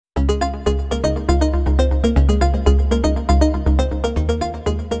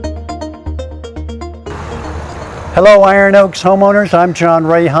Hello Iron Oaks homeowners, I'm John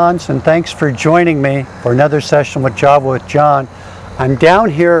Ray Hans, and thanks for joining me for another session with Java with John. I'm down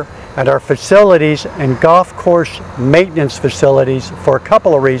here at our facilities and golf course maintenance facilities for a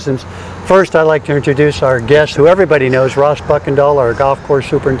couple of reasons. First, I'd like to introduce our guest, who everybody knows, Ross Buckendahl, our golf course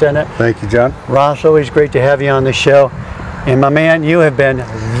superintendent. Thank you, John. Ross, always great to have you on the show. And my man, you have been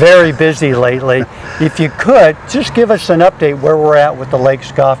very busy lately. If you could, just give us an update where we're at with the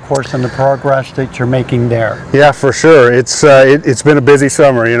Lakes Golf Course and the progress that you're making there. Yeah, for sure. It's been a busy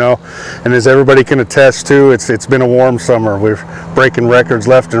summer, you know, and as everybody can attest to, it's been a warm summer. We're breaking records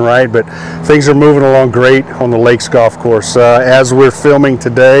left and right, but things are moving along great on the Lakes Golf Course. As we're filming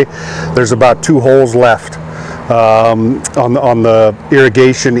today, there's about 2 holes left on the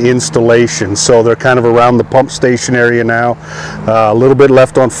irrigation installation, so they're kind of around the pump station area now. A little bit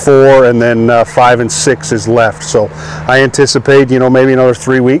left on 4, and then 5 and 6 is left. So I anticipate, you know, maybe another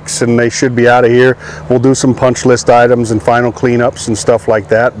 3 weeks and they should be out of here. We'll do some punch list items and final cleanups and stuff like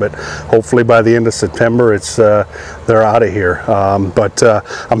that, but hopefully by the end of September they're out of here. But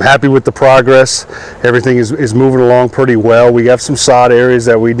I'm happy with the progress. Everything is moving along pretty well. We have some sod areas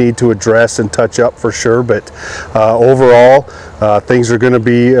that we need to address and touch up for sure, but overall, things are going to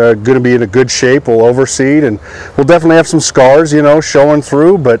be in a good shape. We'll overseed, and we'll definitely have some scars, you know, showing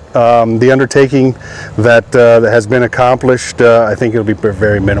through. But the undertaking that has been accomplished, I think it'll be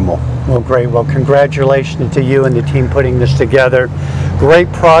very minimal. Well, great. Well, congratulations to you and the team putting this together.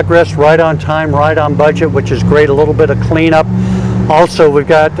 Great progress, right on time, right on budget, which is great. A little bit of cleanup. Also, we've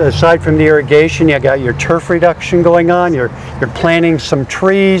got, aside from the irrigation, you got your turf reduction going on. You're planting some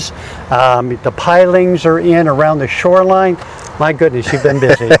trees. The pilings are in around the shoreline. My goodness, you've been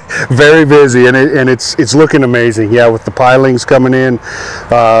busy. Very busy, and it's looking amazing. Yeah, with the pilings coming in,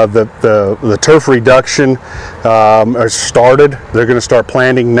 the turf reduction is started. They're going to start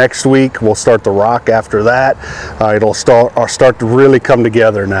planting next week. We'll start the rock after that. It'll start to really come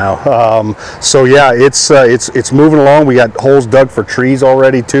together now. So yeah, it's moving along. We got holes dug for trees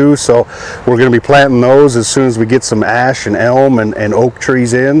already too, so we're going to be planting those as soon as we get some ash and elm and oak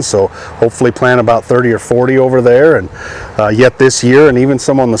trees in. So hopefully plant about 30 or 40 over there, and yet this year, and even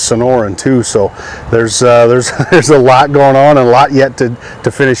some on the Sonoran too. So there's a lot going on and a lot yet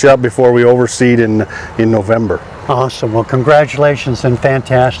to finish up before we overseed in November. Awesome. Well, congratulations and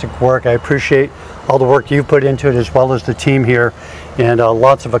fantastic work. I appreciate all the work you put into it, as well as the team here, and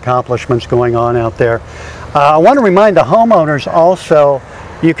lots of accomplishments going on out there. I want to remind the homeowners also,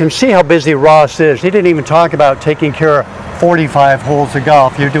 you can see how busy Ross is. He didn't even talk about taking care of 45 holes of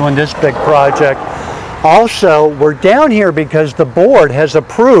golf. You're doing this big project. Also, we're down here because the board has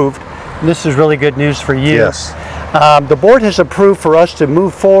approved, and this is really good news for you. Yes. The board has approved for us to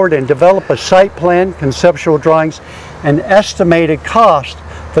move forward and develop a site plan, conceptual drawings, and estimated cost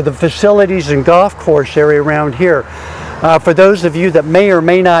for the facilities and golf course area around here. For those of you that may or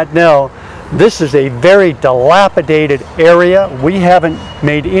may not know, this is a very dilapidated area. We haven't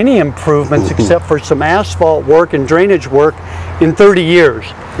made any improvements except for some asphalt work and drainage work in 30 years.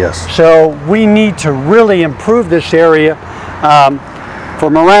 Yes. So we need to really improve this area for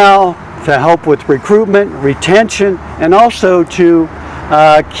morale, to help with recruitment, retention, and also to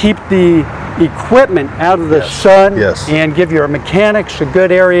keep the equipment out of the sun, and give your mechanics a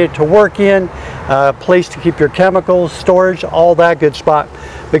good area to work in, a place to keep your chemicals, storage, all that good spot.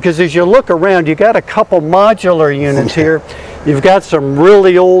 Because as you look around, you got a couple modular units here. You've got some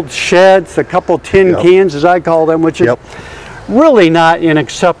really old sheds, a couple tin cans, as I call them, which is really not in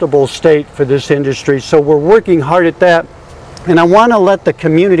acceptable state for this industry. So we're working hard at that. And I want to let the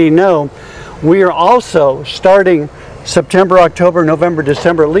community know we are also starting September, October, November,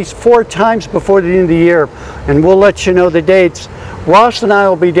 December, at least 4 times before the end of the year. And we'll let you know the dates. Ross and I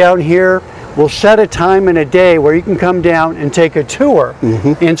will be down here. We'll set a time and a day where you can come down and take a tour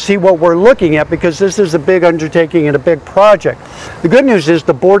and see what we're looking at, because this is a big undertaking and a big project. The good news is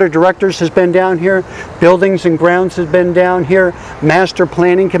the board of directors has been down here, buildings and grounds has been down here, master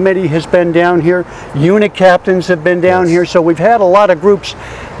planning committee has been down here, unit captains have been down here. So we've had a lot of groups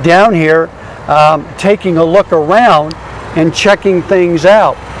down here taking a look around and checking things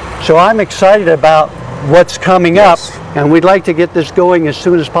out. So I'm excited about what's coming up, and we'd like to get this going as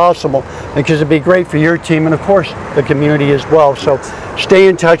soon as possible, because it'd be great for your team and of course the community as well. So stay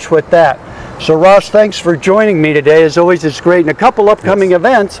in touch with that. So Ross, thanks for joining me today. As always, it's great. And a couple upcoming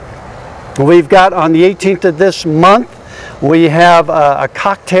events we've got on the 18th of this month. We have a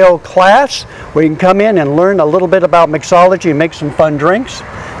cocktail class where you can come in and learn a little bit about mixology and make some fun drinks.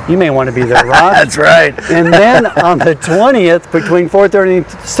 You may want to be there, Ross. That's right. And then on the 20th, between 4:30 and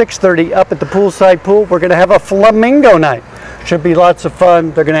 6:30, up at the poolside pool, we're going to have a flamingo night. Should be lots of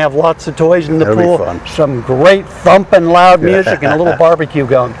fun. They're going to have lots of toys in the That'll be pool. fun. Some great thumping loud music and a little barbecue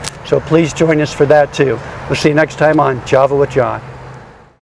going. So please join us for that too. We'll see you next time on Java with John.